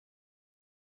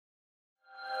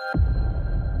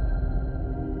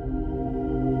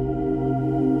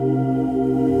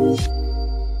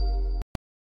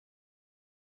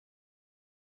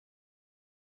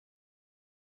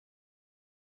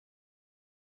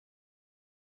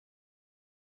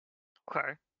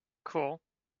Okay, cool.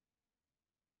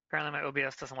 Apparently my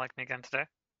OBS doesn't like me again today.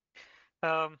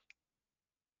 Um,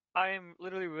 I am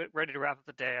literally ready to wrap up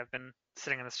the day. I've been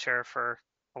sitting in this chair for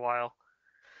a while.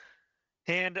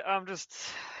 And I'm just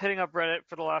hitting up Reddit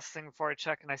for the last thing before I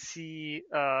check, and I see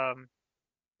a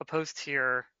post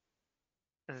here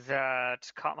that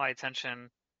caught my attention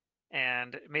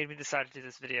and it made me decide to do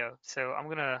this video. So I'm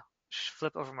gonna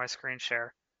flip over my screen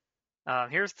share.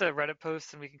 Here's the Reddit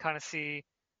post, and we can kind of see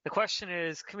the question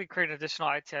is, can we create an additional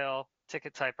ITIL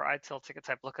ticket type or ITIL ticket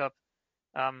type lookup?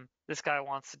 This guy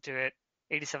wants to do it.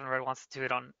 87 Red wants to do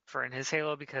it in his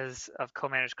Halo because of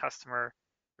co-managed customer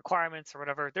requirements or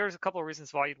whatever. There's a couple of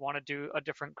reasons why you'd want to do a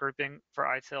different grouping for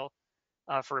ITIL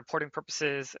for reporting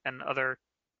purposes and other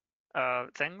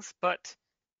things. But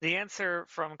the answer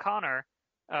from Connor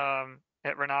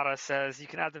at Renata says you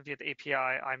can add them via the API.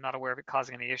 I'm not aware of it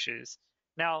causing any issues.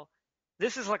 Now,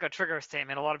 this is like a trigger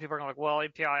statement. A lot of people are going like, well,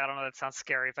 API, I don't know, that sounds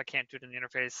scary. If I can't do it in the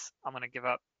interface, I'm going to give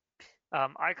up.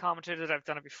 I commented that I've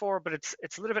done it before, but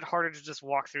it's a little bit harder to just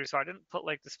walk through, so I didn't put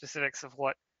like the specifics of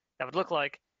what that would look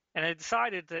like. And I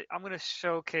decided that I'm going to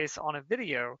showcase on a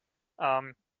video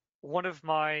one of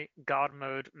my God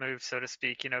mode moves, so to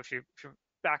speak. You know, if you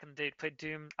back in the day played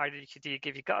Doom, IDQD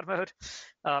gave you God mode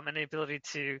and the ability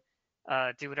to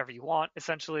do whatever you want,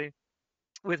 essentially.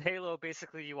 With Halo,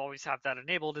 basically, you always have that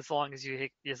enabled as long as you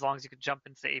can jump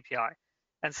into the API.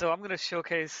 And so I'm going to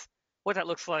showcase what that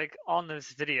looks like on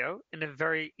this video in a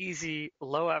very easy,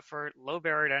 low effort, low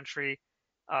barrier to entry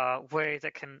way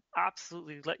that can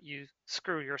absolutely let you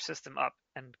screw your system up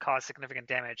and cause significant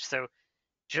damage. So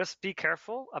just be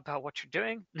careful about what you're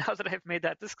doing. Now that I've made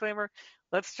that disclaimer,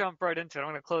 let's jump right into it. I'm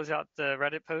going to close out the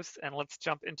Reddit post and let's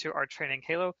jump into our training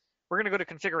Halo. We're going to go to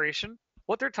configuration.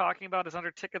 What they're talking about is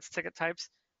under tickets, ticket types,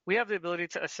 we have the ability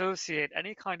to associate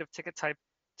any kind of ticket type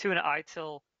to an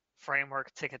ITIL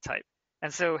framework ticket type.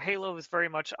 And so Halo is very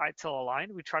much ITIL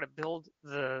aligned. We try to build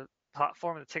the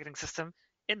platform and the ticketing system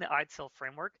in the ITIL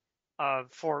framework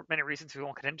for many reasons we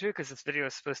won't get into because this video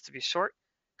is supposed to be short.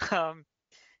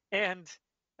 And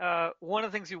one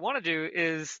of the things you want to do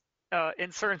is,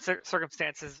 in certain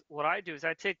circumstances, what I do is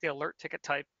I take the alert ticket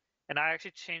type and I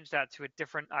actually change that to a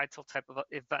different ITIL type of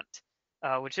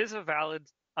event, which is a valid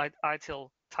ITIL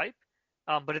type,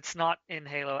 but it's not in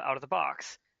Halo out of the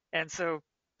box. And so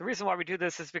the reason why we do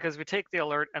this is because we take the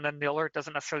alert, and then the alert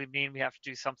doesn't necessarily mean we have to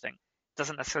do something. It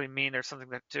doesn't necessarily mean there's something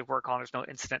to work on. There's no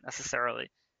incident necessarily.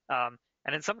 And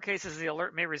in some cases, the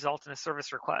alert may result in a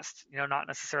service request, not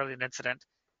necessarily an incident.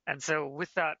 And so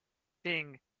with that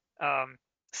being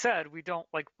said,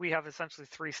 we have essentially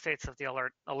three states of the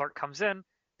alert. Alert comes in,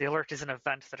 the alert is an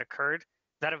event that occurred.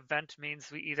 That event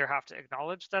means we either have to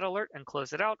acknowledge that alert and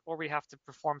close it out, or we have to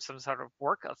perform some sort of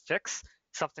work, a fix.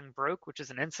 Something broke, which is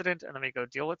an incident, and then we go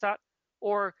deal with that.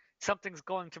 Or something's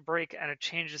going to break and a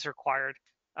change is required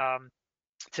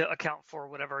to account for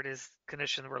whatever it is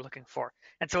condition we're looking for.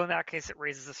 And so in that case, it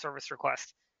raises a service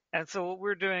request. And so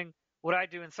what I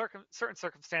do in certain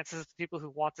circumstances, the people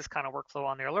who want this kind of workflow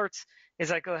on their alerts,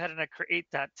 is I go ahead and I create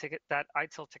that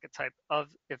ITIL ticket type of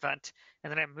event,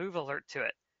 and then I move alert to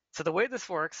it. So the way this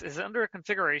works is under a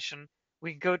configuration,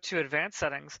 we go to advanced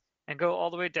settings and go all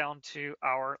the way down to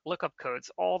our lookup codes.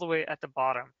 All the way at the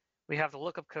bottom, we have the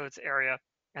lookup codes area.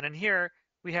 And in here,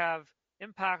 we have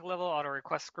impact level, auto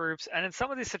request groups. And in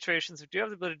some of these situations, we do have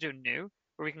the ability to do new,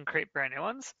 where we can create brand new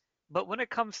ones. But when it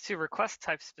comes to request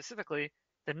types specifically,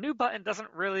 the new button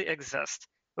doesn't really exist.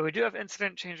 But we do have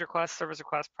incident, change request, service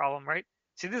request, problem, right?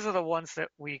 So these are the ones that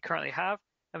we currently have.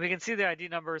 And we can see the ID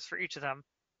numbers for each of them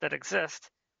that exist.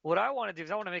 What I want to do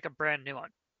is I want to make a brand new one.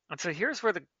 And so here's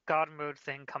where the God mode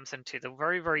thing comes into, the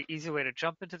very, very easy way to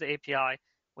jump into the API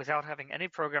without having any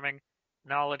programming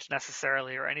knowledge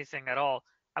necessarily or anything at all.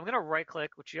 I'm going to right click,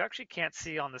 which you actually can't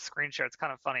see on the screen share. It's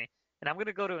kind of funny. And I'm going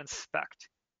to go to inspect,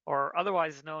 or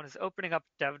otherwise known as opening up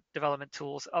development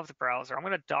tools of the browser. I'm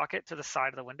going to dock it to the side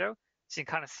of the window so you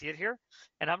can kind of see it here.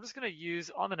 And I'm just going to use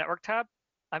on the network tab,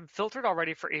 I'm filtered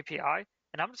already for API,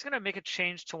 and I'm just going to make a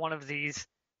change to one of these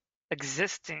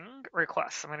existing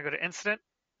requests. I'm going to go to incident.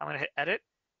 I'm going to hit edit.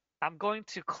 I'm going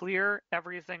to clear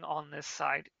everything on this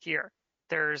side here.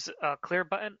 There's a clear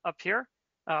button up here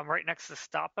right next to the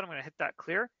stop button. I'm going to hit that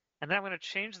clear. And then I'm going to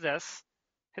change this,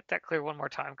 hit that clear one more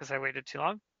time because I waited too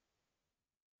long.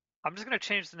 I'm just going to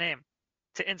change the name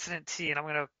to incident T and I'm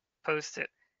going to post it.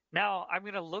 Now I'm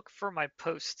going to look for my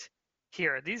post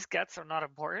here. These gets are not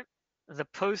important. The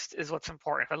post is what's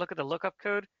important. If I look at the lookup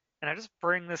code and I just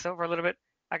bring this over a little bit,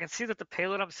 I can see that the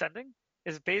payload I'm sending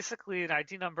is basically an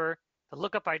ID number, the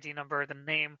lookup ID number, the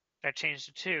name that I changed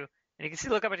it to. And you can see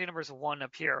lookup ID number is 1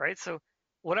 up here, right? So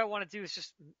what I want to do is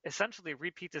just essentially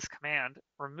repeat this command,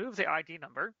 remove the ID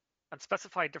number, and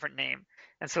specify a different name.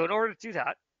 And so in order to do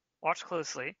that, watch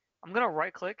closely. I'm going to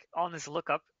right click on this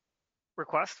lookup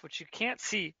request, which you can't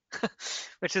see,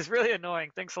 which is really annoying.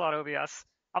 Thanks a lot, OBS.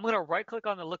 I'm going to right click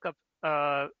on the lookup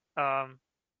um,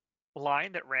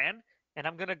 line that ran, and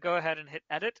I'm going to go ahead and hit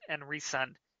edit and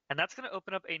resend. And that's going to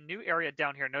open up a new area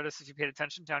down here. Notice if you paid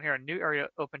attention down here, a new area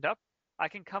opened up. I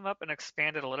can come up and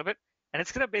expand it a little bit, and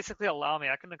it's going to basically allow me,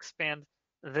 I can expand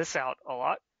this out a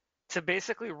lot to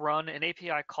basically run an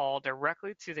API call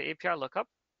directly to the API lookup,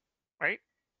 right?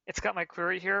 It's got my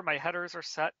query here. My headers are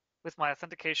set with my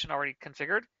authentication already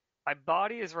configured. My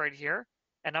body is right here,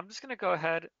 and I'm just going to go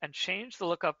ahead and change the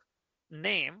lookup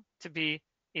name to be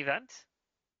event,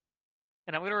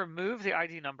 and I'm going to remove the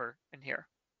ID number in here.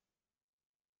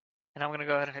 And I'm going to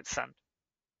go ahead and hit send.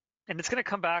 And it's going to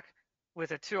come back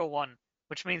with a 201,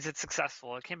 which means it's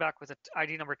successful. It came back with an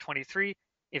ID number 23.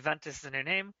 Event is the new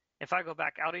name. If I go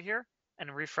back out of here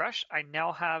and refresh, I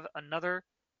now have another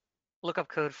lookup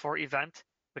code for event,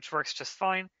 which works just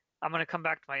fine. I'm going to come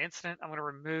back to my incident. I'm going to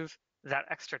remove that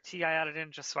extra T I added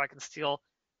in just so I can steal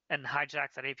and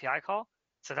hijack that API call.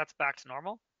 So that's back to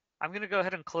normal. I'm going to go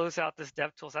ahead and close out this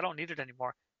DevTools. I don't need it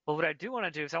anymore. But what I do want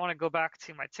to do is I want to go back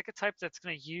to my ticket type that's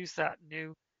going to use that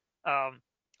new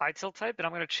ITIL type, and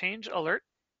I'm going to change alert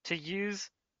to use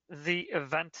the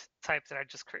event type that I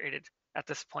just created at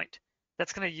this point.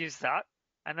 That's going to use that.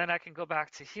 And then I can go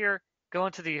back to here, go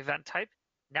into the event type.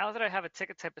 Now that I have a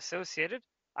ticket type associated,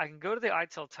 I can go to the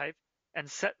ITIL type and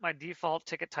set my default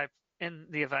ticket type in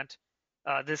the event.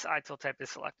 This ITIL type is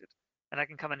selected. And I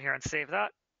can come in here and save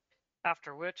that,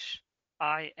 after which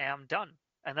I am done.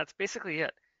 And that's basically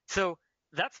it. So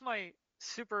that's my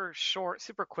super short,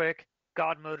 super quick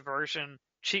God mode version,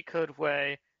 cheat code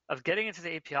way of getting into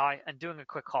the API and doing a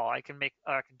quick call. I can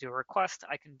do a request.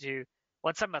 I can do,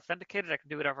 once I'm authenticated, I can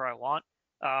do whatever I want.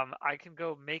 I can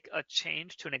go make a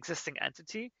change to an existing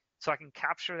entity, so I can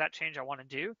capture that change I want to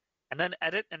do, and then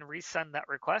edit and resend that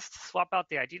request, swap out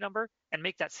the ID number, and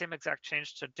make that same exact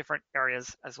change to different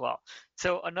areas as well.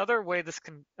 So another way this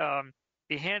can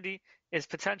be handy is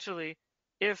potentially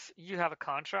if you have a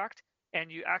contract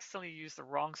and you accidentally use the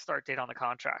wrong start date on the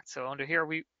contract. So under here,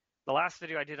 the last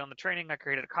video I did on the training, I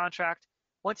created a contract.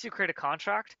 Once you create a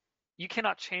contract, you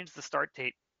cannot change the start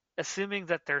date, assuming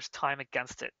that there's time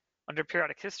against it. Under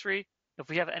periodic history, if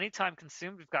we have any time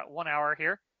consumed, we've got 1 hour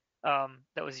here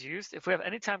that was used. If we have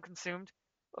any time consumed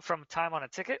from time on a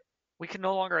ticket, we can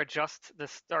no longer adjust the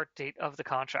start date of the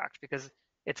contract because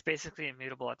it's basically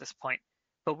immutable at this point.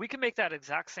 But we can make that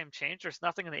exact same change. There's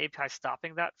nothing in the API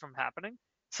stopping that from happening.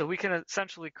 So we can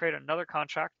essentially create another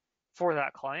contract for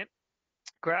that client,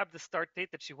 grab the start date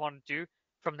that you want to do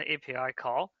from the API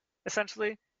call,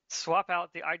 essentially swap out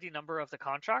the ID number of the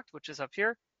contract, which is up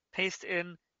here, paste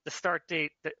in the start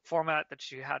date format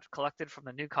that you had collected from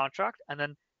the new contract, and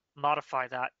then modify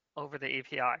that over the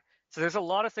API. So there's a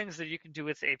lot of things that you can do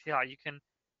with the API. You can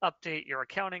update your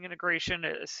accounting integration,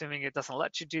 assuming it doesn't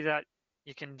let you do that.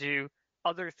 You can do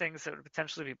other things that would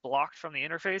potentially be blocked from the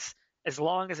interface as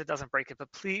long as it doesn't break it.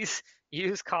 But please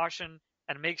use caution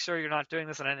and make sure you're not doing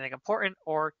this on anything important,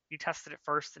 or you tested it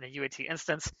first in a UAT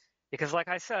instance, because like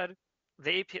I said,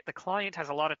 the client has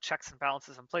a lot of checks and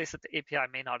balances in place that the API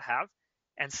may not have.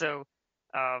 And so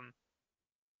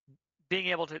being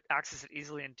able to access it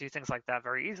easily and do things like that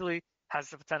very easily has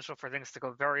the potential for things to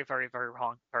go very, very, very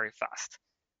wrong very fast.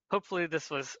 Hopefully this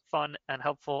was fun and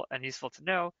helpful and useful to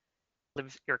know.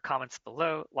 Leave your comments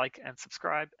below, like and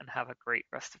subscribe, and have a great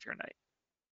rest of your night.